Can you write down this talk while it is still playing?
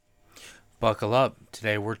Buckle up.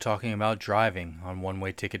 Today we're talking about driving on One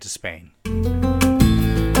Way Ticket to Spain.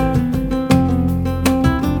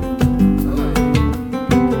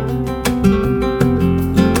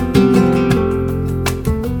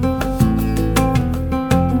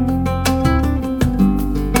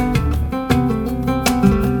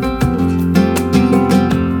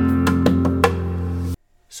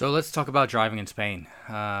 So let's talk about driving in Spain.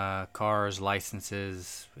 Cars,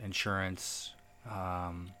 licenses, insurance,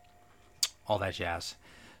 all that jazz.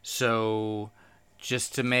 So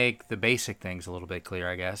just to make the basic things a little bit clear,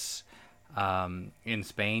 I guess, in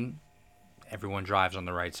Spain, everyone drives on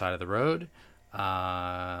the right side of the road.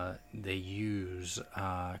 They use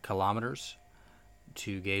kilometers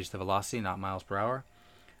to gauge the velocity, not miles per hour.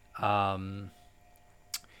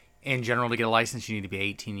 In general, to get a license, you need to be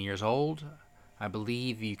 18 years old. I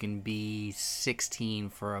believe you can be 16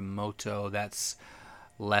 for a moto that's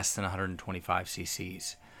less than 125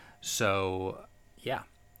 cc's. So, yeah.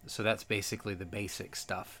 So that's basically the basic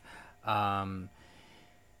stuff.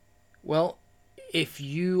 Well, if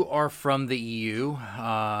you are from the EU,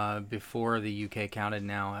 before the UK counted,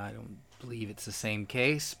 now I don't believe it's the same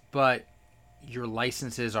case, but your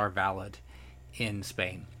licenses are valid in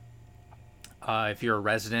Spain. If you're a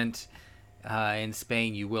resident in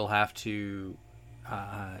Spain, you will have to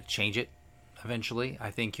change it eventually.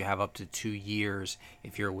 I think you have up to 2 years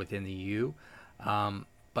if you're within the EU.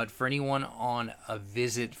 But for anyone on a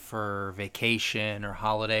visit for vacation or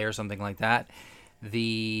holiday or something like that,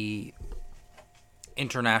 the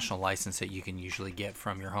international license that you can usually get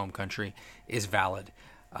from your home country is valid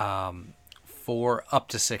for up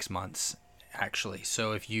to 6 months, actually.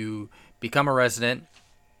 So if you become a resident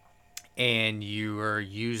and you are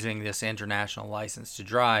using this international license to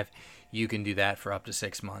drive, you can do that for up to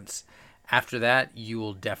 6 months. After that, you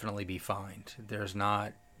will definitely be fined. There's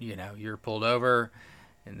not, you're pulled over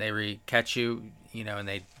and they catch you, and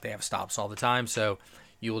they have stops all the time, so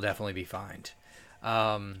you will definitely be fined.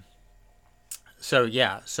 So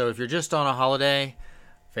if you're just on a holiday,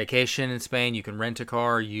 vacation in Spain, you can rent a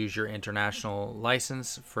car, use your international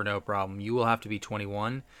license for no problem. You will have to be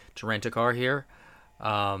 21 to rent a car here.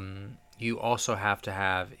 You also have to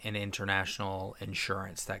have an international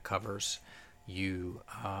insurance that covers you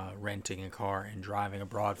renting a car and driving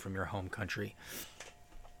abroad from your home country.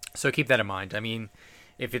 So keep that in mind. I mean,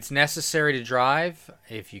 if it's necessary to drive,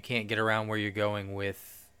 if you can't get around where you're going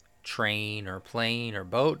with train or plane or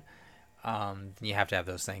boat, you have to have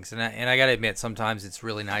those things. And I got to admit, sometimes it's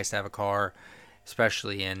really nice to have a car,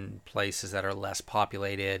 especially in places that are less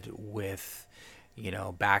populated with,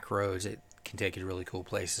 back roads. It can take you to really cool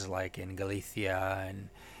places like in Galicia and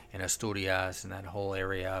in Asturias and that whole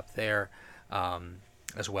area up there,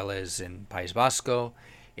 as well as in País Vasco.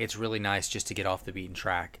 It's really nice just to get off the beaten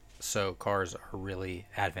track. So cars are really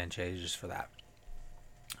advantageous for that.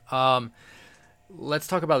 Let's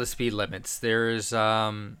talk about the speed limits. There's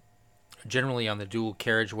generally on the dual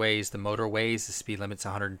carriageways, the motorways, the speed limit's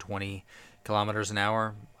 120 kilometers an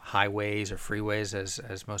hour. Highways or freeways,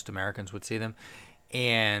 as most Americans would see them.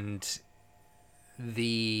 And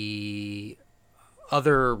the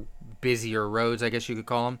other busier roads, I guess you could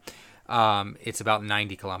call them, it's about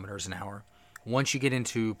 90 kilometers an hour. Once you get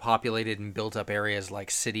into populated and built up areas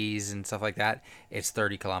like cities and stuff like that, it's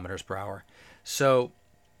 30 kilometers per hour. So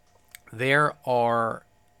there are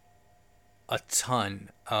a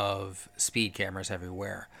ton of speed cameras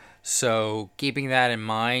everywhere. So keeping that in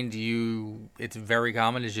mind, it's very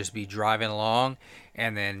common to just be driving along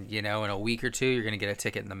and then, in a week or two, you're going to get a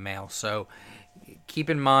ticket in the mail. So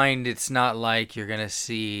keep in mind, it's not like you're going to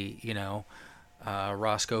see,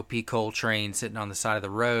 Roscoe P. Coltrane sitting on the side of the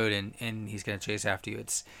road and he's going to chase after you.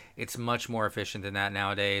 It's much more efficient than that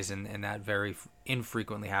nowadays, and that very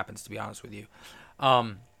infrequently happens, to be honest with you.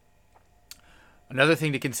 Another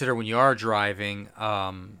thing to consider when you are driving,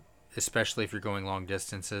 especially if you're going long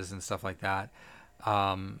distances and stuff like that,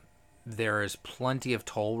 there is plenty of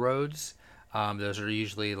toll roads. Those are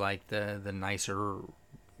usually like the nicer,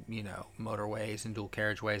 motorways and dual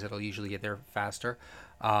carriageways that'll usually get there faster.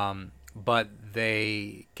 But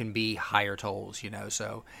they can be higher tolls,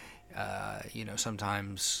 so,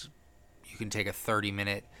 sometimes you can take a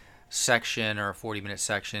 30-minute section or a 40-minute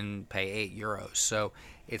section, pay €8. So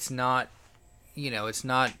it's not, it's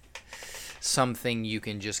not something you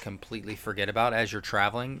can just completely forget about as you're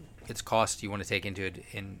traveling. It's cost you want to take into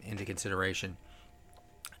consideration,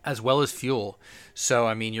 as well as fuel. So,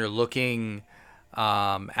 I mean, you're looking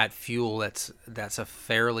at fuel that's a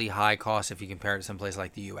fairly high cost if you compare it to someplace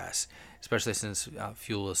like the U.S., especially since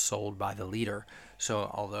fuel is sold by the liter.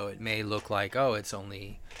 So although it may look like, it's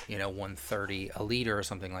only 130 a liter or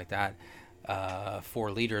something like that,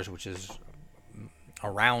 4 liters, which is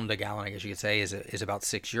around a gallon, I guess you could say, is about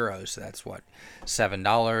 €6. So that's what,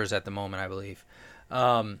 $7 at the moment, I believe.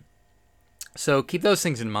 So keep those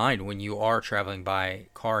things in mind when you are traveling by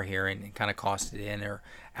car here, and kind of cost it in or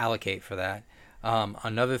allocate for that.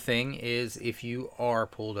 Another thing is, if you are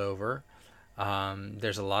pulled over,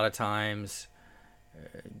 there's a lot of times,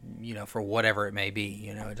 for whatever it may be,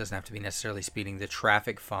 it doesn't have to be necessarily speeding. The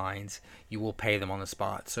traffic fines, you will pay them on the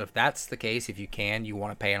spot. So if that's the case, if you can, you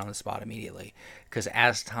want to pay it on the spot immediately, because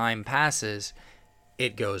as time passes,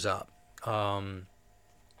 it goes up.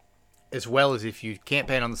 As well as if you can't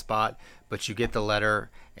pay it on the spot, but you get the letter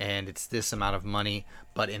and it's this amount of money,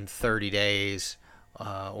 but in 30 days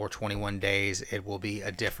or 21 days, it will be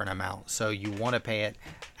a different amount. So you want to pay it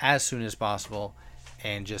as soon as possible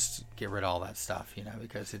and just get rid of all that stuff,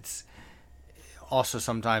 because it's also,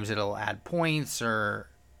 sometimes it'll add points or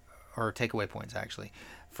take away points actually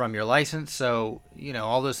from your license. So,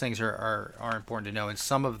 all those things are important to know. And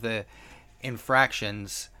some of the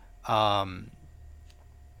infractions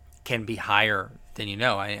can be higher than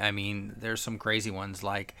I mean, there's some crazy ones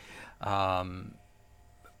like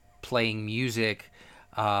playing music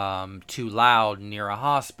too loud near a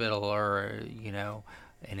hospital, or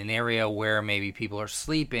in an area where maybe people are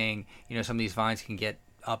sleeping. Some of these fines can get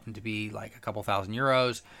up to be like a couple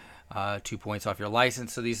 €1,000, 2 points off your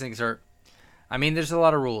license. So these things are, I mean, there's a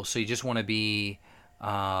lot of rules. So you just want to be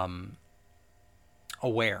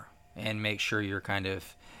aware and make sure you're kind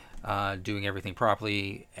of doing everything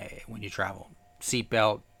properly when you travel.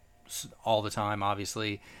 Seatbelt all the time,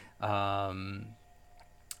 obviously.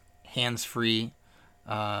 Hands-free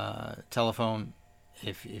telephone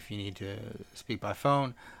if you need to speak by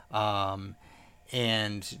phone.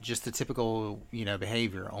 And just the typical,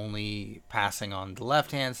 behavior, only passing on the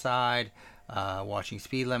left-hand side, watching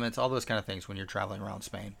speed limits, all those kind of things when you're traveling around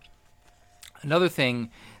Spain. Another thing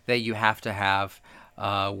that you have to have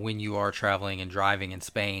when you are traveling and driving in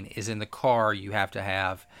Spain is, in the car, you have to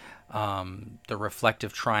have the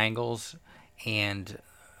reflective triangles and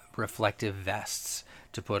reflective vests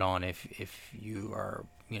to put on if you are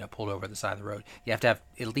pulled over at the side of the road. You have to have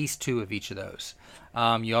at least 2 of each of those.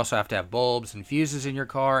 You also have to have bulbs and fuses in your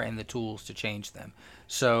car and the tools to change them.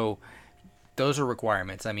 So those are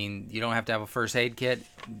requirements. I mean, you don't have to have a first aid kit.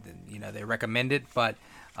 They recommend it, but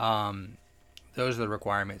those are the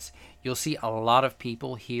requirements. You'll see a lot of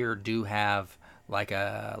people here do have like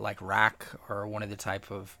RAC, or one of the type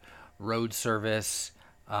of road service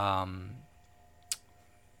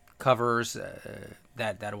covers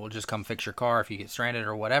that will just come fix your car if you get stranded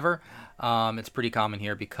or whatever. It's pretty common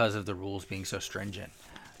here because of the rules being so stringent.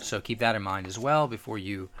 So keep that in mind as well before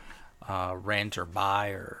you rent or buy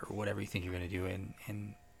or whatever you think you're going to do in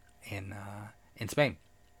Spain.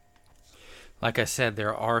 Like I said,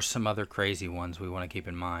 there are some other crazy ones we want to keep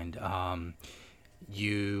in mind.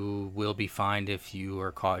 You will be fined if you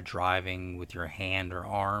are caught driving with your hand or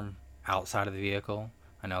arm outside of the vehicle.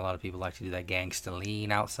 I know a lot of people like to do that gangsta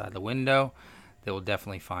lean outside the window. They will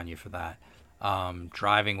definitely fine you for that.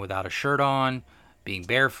 Driving without a shirt on, being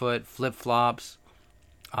barefoot, flip-flops,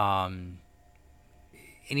 any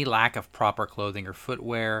lack of proper clothing or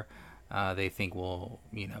footwear, they think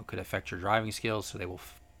could affect your driving skills, so they will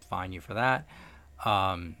fine you for that.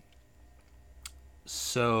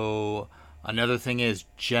 So another thing is,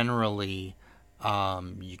 generally,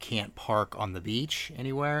 you can't park on the beach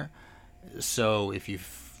anywhere. So if you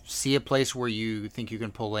see a place where you think you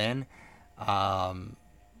can pull in, I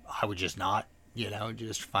would just not,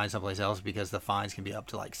 just find someplace else, because the fines can be up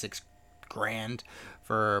to like $6,000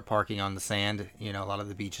 for parking on the sand. A lot of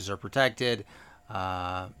the beaches are protected.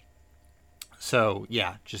 So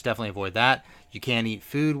yeah, just definitely avoid that. You can't eat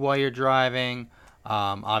food while you're driving.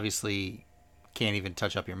 Obviously, can't even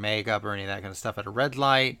touch up your makeup or any of that kind of stuff at a red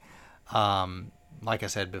light. Like I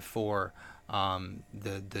said before,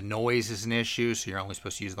 the noise is an issue, so you're only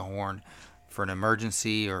supposed to use the horn for an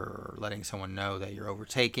emergency or letting someone know that you're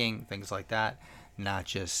overtaking, things like that, not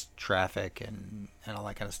just traffic and all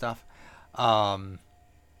that kind of stuff.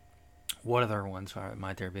 What other ones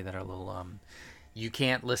might there be that are a little... you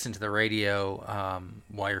can't listen to the radio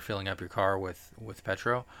while you're filling up your car with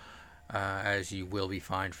petrol, as you will be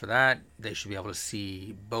fined for that. They should be able to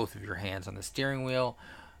see both of your hands on the steering wheel,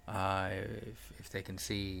 if they can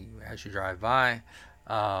see as you drive by.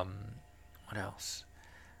 What else?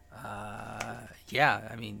 Yeah,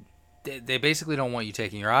 I mean, they basically don't want you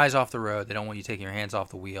taking your eyes off the road. They don't want you taking your hands off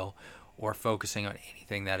the wheel or focusing on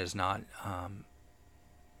anything that is not,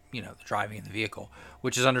 the driving in the vehicle,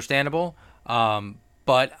 which is understandable.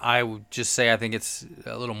 But I would just say I think it's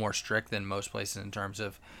a little more strict than most places in terms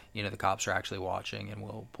of, the cops are actually watching and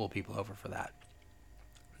will pull people over for that.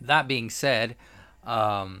 That being said,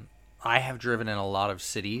 I have driven in a lot of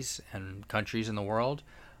cities and countries in the world,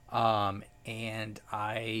 and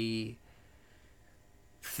I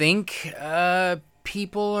think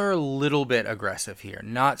people are a little bit aggressive here.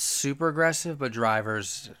 Not super aggressive, but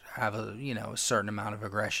drivers have a certain amount of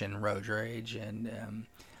aggression, road rage,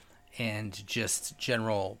 and just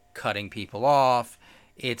general cutting people off.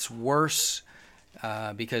 It's worse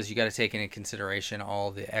because you got to take into consideration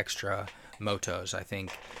all the extra motos. I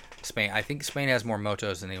think Spain has more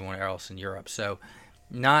motos than anyone else in Europe. So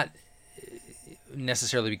not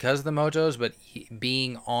necessarily because of the motos, but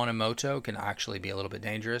being on a moto can actually be a little bit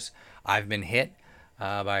dangerous. I've been hit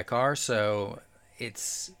by a car, so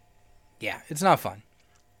it's it's not fun.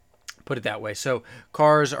 Put it that way. So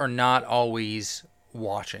cars are not always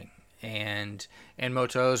watching, and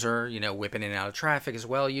motos are whipping in and out of traffic as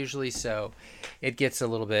well usually. So it gets a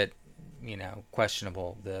little bit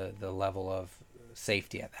questionable the level of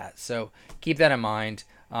safety at that. So keep that in mind.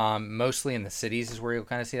 Mostly in the cities is where you'll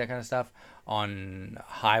kind of see that kind of stuff. On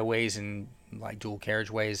highways and like dual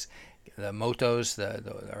carriageways, the motos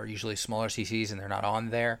are usually smaller CCs and they're not on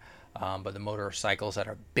there. But the motorcycles that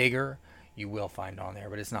are bigger, you will find on there.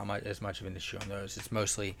 But it's not as much of an issue on those. It's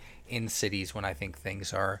mostly in cities when I think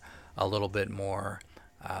things are a little bit more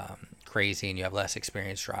crazy and you have less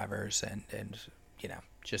experienced drivers and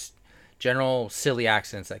just general silly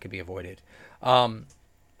accidents that could be avoided.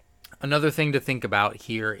 Another thing to think about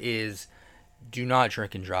here is do not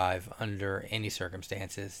drink and drive under any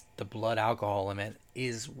circumstances. The blood alcohol limit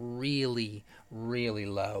is really, really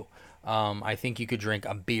low. I think you could drink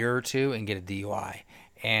a beer or two and get a DUI,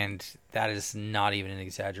 and that is not even an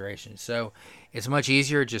exaggeration. So it's much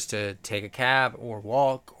easier just to take a cab or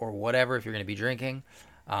walk or whatever if you're going to be drinking,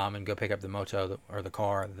 and go pick up the moto or the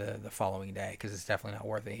car the following day, because it's definitely not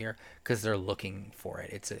worth it here because they're looking for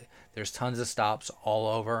it. There's tons of stops all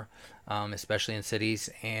over, especially in cities,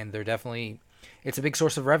 and it's a big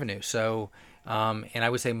source of revenue. So, and I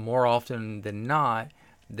would say more often than not,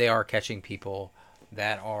 they are catching people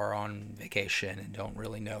that are on vacation and don't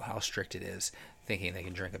really know how strict it is, thinking they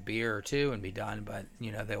can drink a beer or two and be done, but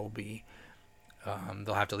they will be.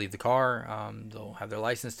 They'll have to leave the car. They'll have their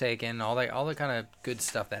license taken. All the kind of good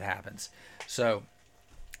stuff that happens. So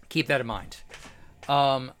keep that in mind.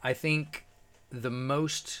 I think the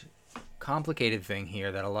most complicated thing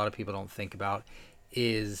here that a lot of people don't think about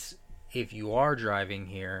is if you are driving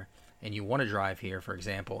here and you want to drive here, for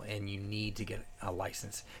example, and you need to get a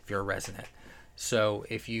license if you're a resident. So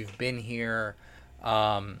if you've been here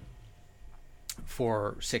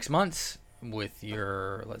for 6 months with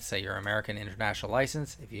let's say your American international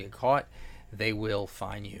license, if you get caught, they will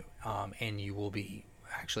fine you, and you will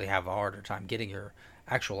actually have a harder time getting your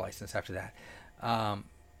actual license after that.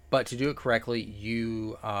 But to do it correctly,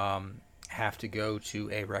 you have to go to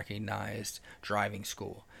a recognized driving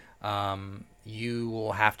school. You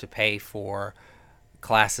will have to pay for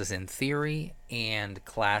classes in theory and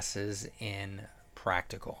classes in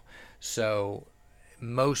practical. So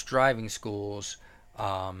most driving schools, they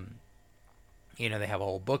have a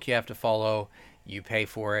whole book you have to follow. You pay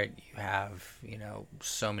for it. You have,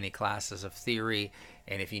 so many classes of theory.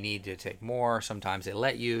 And if you need to take more, sometimes they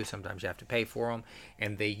let you. Sometimes you have to pay for them.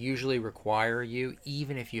 And they usually require you,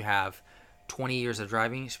 even if you have 20 years of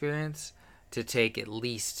driving experience, to take at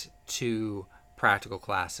least 2 practical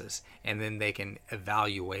classes. And then they can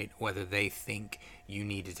evaluate whether they think you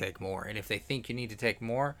need to take more. And if they think you need to take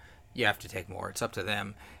more, you have to take more. It's up to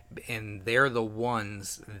them. And they're the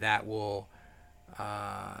ones that will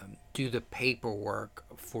do the paperwork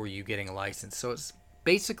for you getting a license. So it's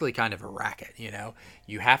basically kind of a racket.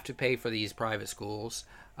 You have to pay for these private schools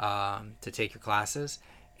to take your classes,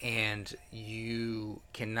 and you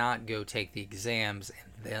cannot go take the exams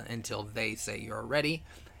until they say you're ready,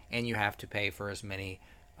 and you have to pay for as many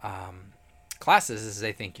classes as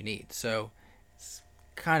they think you need. So it's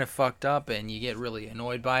kind of fucked up, and you get really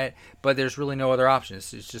annoyed by it, but there's really no other option.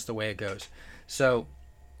 It's just the way it goes. So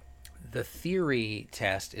the theory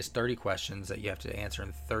test is 30 questions that you have to answer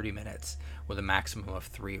in 30 minutes with a maximum of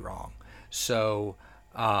 3 wrong. So,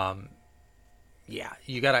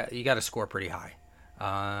 you gotta score pretty high.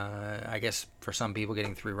 I guess for some people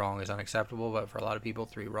getting 3 wrong is unacceptable, but for a lot of people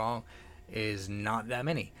 3 wrong is not that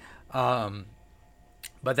many. But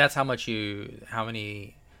that's how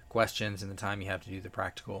many questions and the time you have to do the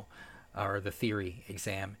practical or the theory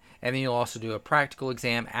exam. And then you'll also do a practical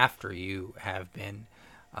exam after you have been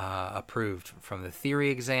approved from the theory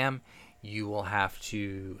exam. You will have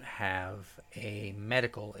to have a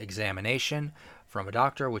medical examination from a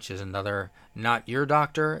doctor, which is not your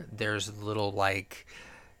doctor. There's little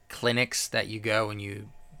clinics that you go and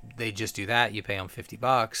they just do that. You pay them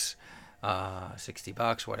 $50.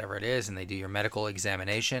 $60, whatever it is, and they do your medical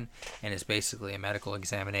examination, and it's basically a medical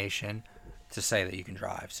examination to say that you can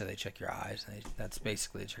drive. So they check your eyes, and that's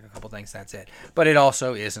basically check a couple things. That's it. But it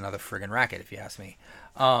also is another friggin' racket, if you ask me.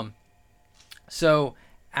 So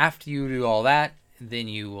after you do all that, then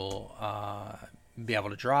you will be able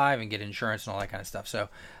to drive and get insurance and all that kind of stuff. So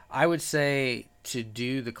I would say to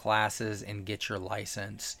do the classes and get your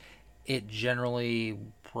license, it generally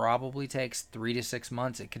probably takes 3 to 6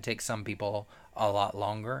 months. It could take some people a lot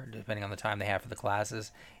longer, depending on the time they have for the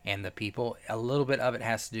classes and the people. A little bit of it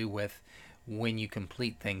has to do with when you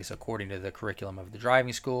complete things according to the curriculum of the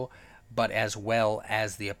driving school, but as well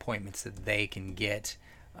as the appointments that they can get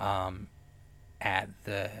at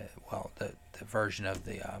the version of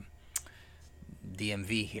the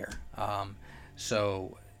DMV here.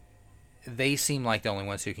 So they seem like the only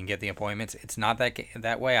ones who can get the appointments. It's not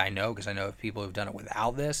that way, I know, because I know of people who've done it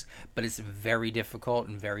without this, but it's very difficult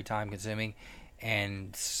and very time consuming. And,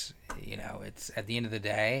 it's at the end of the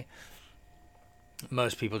day,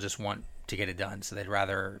 most people just want to get it done, so they'd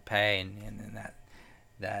rather pay and that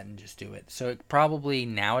and just do it. So it probably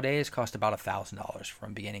nowadays costs about $1,000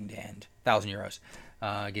 from beginning to end, €1,000,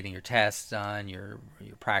 getting your tests done, your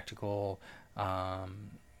practical,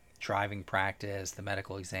 driving practice, the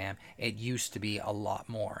medical exam. It used to be a lot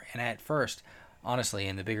more. And at first, honestly,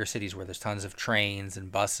 in the bigger cities where there's tons of trains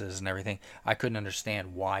and buses and everything, I couldn't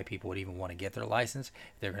understand why people would even want to get their license.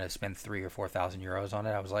 If they're going to spend €3,000 or €4,000 on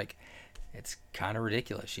it, I was like, it's kind of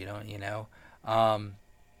ridiculous,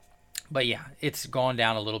 But yeah, it's gone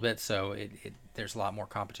down a little bit, so there's a lot more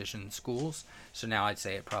competition in schools. So now I'd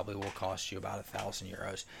say it probably will cost you about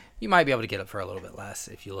 €1,000. You might be able to get it for a little bit less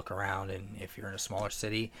if you look around, and if you're in a smaller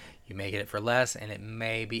city, you may get it for less, and it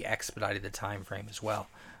may be expedited the time frame as well.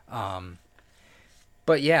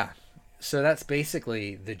 But yeah, so that's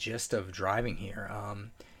basically the gist of driving here.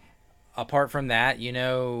 Apart from that,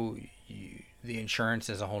 the insurance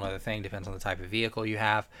is a whole other thing. Depends on the type of vehicle you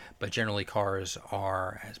have. But generally cars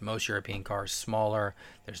are, as most European cars, smaller.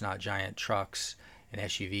 There's not giant trucks and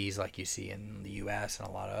SUVs like you see in the US and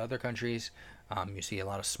a lot of other countries. You see a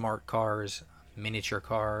lot of smart cars, miniature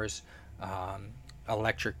cars,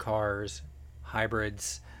 electric cars,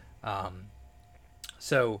 hybrids.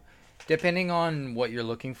 So depending on what you're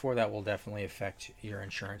looking for, that will definitely affect your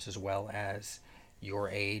insurance as well as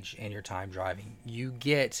your age and your time driving. You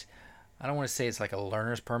get... I don't want to say it's like a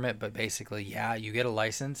learner's permit, but basically, yeah, you get a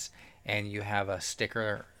license and you have a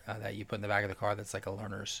sticker that you put in the back of the car that's like a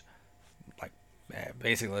learner's,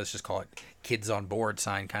 basically, let's just call it kids on board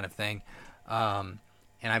sign kind of thing. And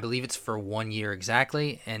I believe it's for 1 year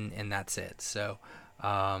exactly, and that's it. So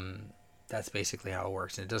that's basically how it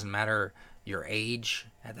works. And it doesn't matter your age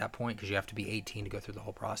at that point, because you have to be 18 to go through the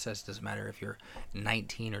whole process. It doesn't matter if you're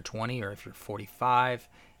 19 or 20 or if you're 45.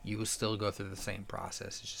 You will still go through the same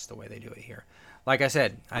process. It's just the way they do it here. Like I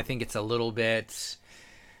said, I think it's a little bit,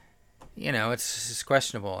 it's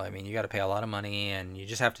questionable. I mean, you got to pay a lot of money, and you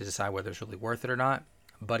just have to decide whether it's really worth it or not.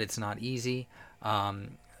 But it's not easy.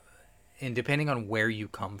 And depending on where you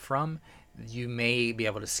come from, you may be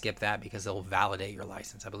able to skip that because they'll validate your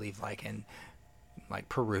license. I believe in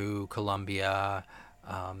Peru, Colombia.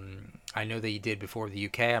 I know they did before the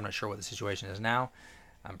UK. I'm not sure what the situation is now.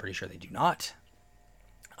 I'm pretty sure they do not.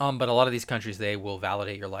 But a lot of these countries, they will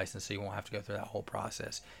validate your license, so you won't have to go through that whole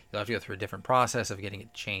process. You'll have to go through a different process of getting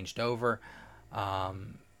it changed over,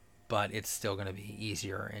 but it's still going to be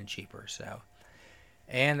easier and cheaper.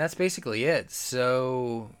 And that's basically it.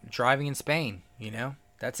 So driving in Spain,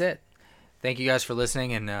 that's it. Thank you guys for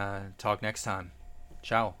listening, and talk next time.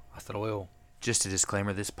 Ciao. Hasta luego. Just a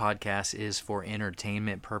disclaimer, this podcast is for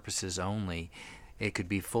entertainment purposes only. It could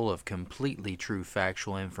be full of completely true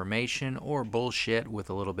factual information or bullshit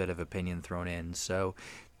with a little bit of opinion thrown in. So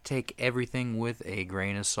take everything with a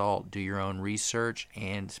grain of salt. Do your own research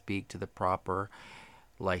and speak to the proper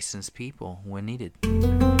licensed people when needed.